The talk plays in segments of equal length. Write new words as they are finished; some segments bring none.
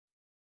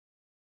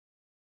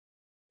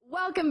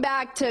Welcome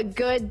back to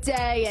Good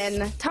Day,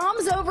 and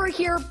Tom's over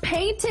here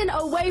painting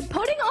away,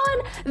 putting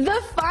on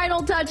the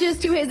final touches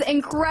to his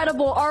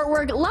incredible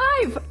artwork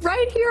live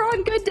right here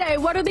on Good Day.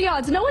 What are the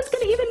odds? No one's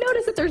going to even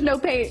notice that there's no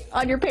paint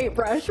on your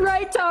paintbrush,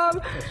 right, Tom?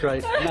 That's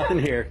right. Nothing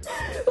here.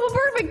 Well,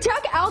 perfect.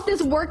 Check out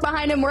this work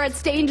behind him. We're at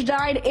Stage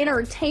 9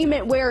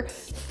 Entertainment, where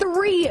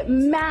three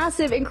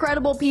massive,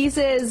 incredible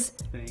pieces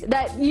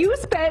that you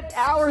spent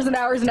hours and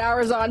hours and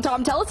hours on.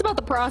 Tom, tell us about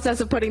the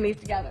process of putting these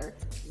together.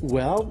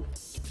 Well,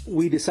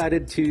 we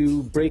decided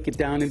to break it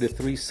down into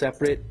three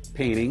separate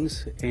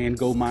paintings and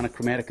go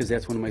monochromatic because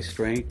that's one of my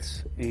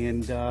strengths,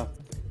 and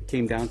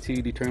came down to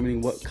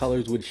determining what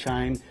colors would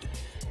shine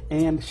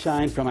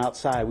from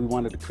outside. We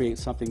wanted to create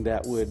something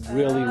that would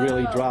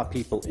really draw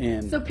people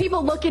in. So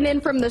people looking in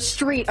from the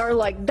street are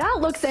like, that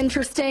looks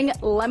interesting,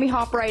 let me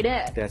hop right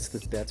in.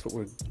 That's what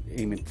we're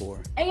aiming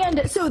for.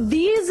 And so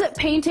these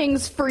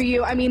paintings for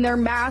you, I mean, they're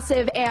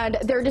massive, and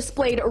they're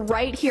displayed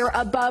right here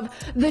above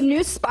the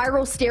new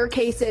spiral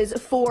staircases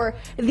for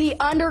the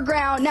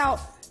underground.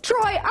 Now,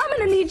 Troy, I'm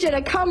gonna need you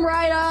to come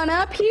right on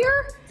up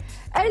here.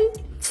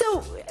 And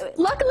so,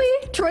 luckily,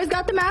 Troy's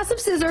got the massive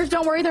scissors.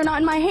 Don't worry, they're not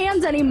in my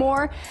hands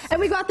anymore. And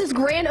we got this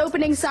grand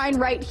opening sign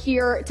right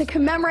here to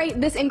commemorate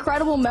this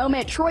incredible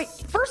moment. Troy,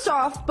 first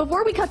off,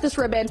 before we cut this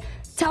ribbon,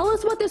 tell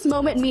us what this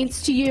moment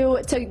means to you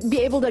to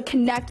be able to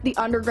connect the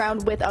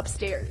underground with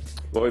upstairs.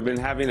 Well, we've been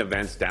having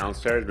events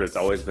downstairs, but it's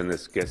always been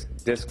this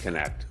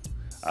disconnect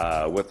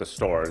with the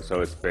store. And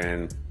so it's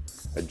been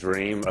a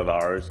dream of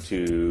ours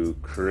to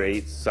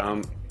create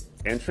some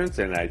entrance,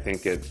 and I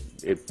think it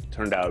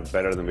turned out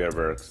better than we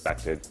ever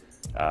expected,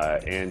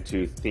 and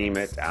to theme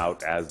it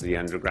out as the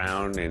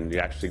underground, and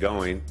you're actually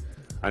going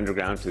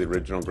underground to the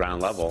original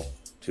ground level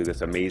to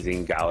this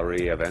amazing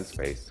gallery event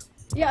space.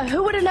 Yeah,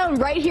 who would have known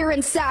right here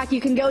in Sac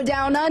you can go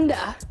down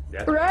under,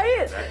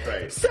 right? That's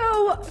right.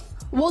 So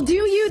we'll do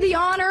you the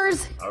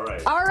honors. All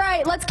right. All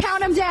right, let's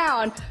count them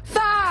down.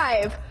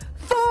 5,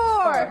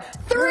 4,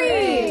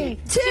 3,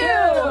 2,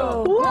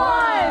 1.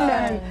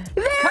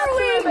 There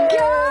we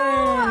go!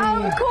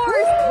 Of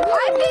course.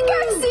 I think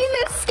I've seen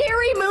this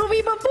scary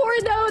movie before,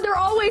 though. They're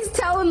always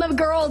telling the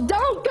girl,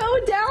 don't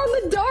go down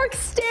the dark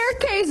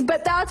staircase,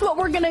 but that's what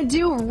we're going to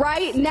do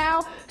right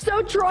now.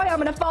 So, Troy, I'm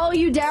going to follow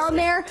you down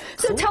there.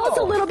 So tell us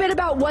a little bit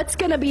about what's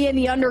going to be in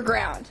the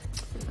underground.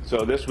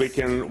 So this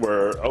weekend,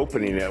 we're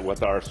opening it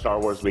with our Star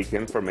Wars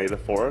weekend for May the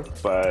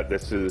 4th, but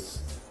this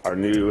is our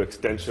new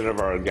extension of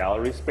our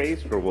gallery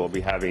space, where we'll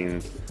be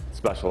having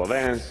special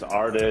events,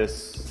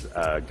 artists,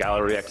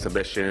 gallery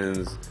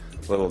exhibitions,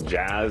 little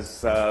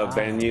jazz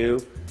venue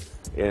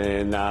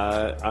in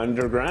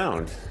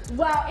underground.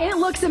 Wow, it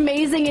looks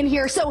amazing in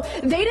here. So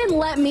they didn't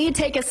let me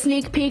take a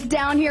sneak peek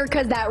down here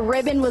because that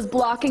ribbon was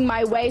blocking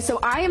my way. So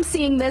I am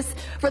seeing this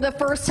for the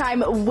first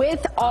time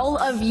with all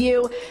of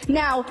you.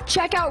 Now,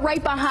 check out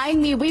right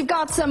behind me. We've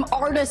got some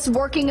artists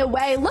working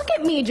away. Look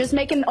at me just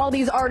making all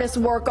these artists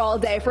work all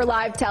day for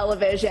live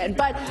television.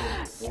 But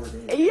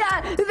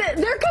yeah,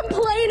 they're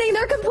complaining.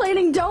 They're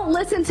complaining. Don't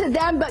listen to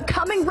them. But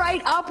coming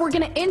right up, we're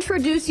going to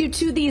introduce you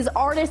to these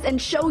artists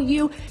and show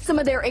you some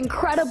of their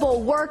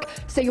incredible work.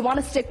 So you want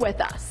to stick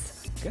with us.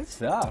 Good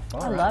stuff.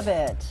 I love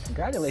it.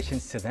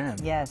 Congratulations to them.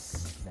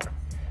 Yes.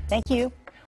 Thank you.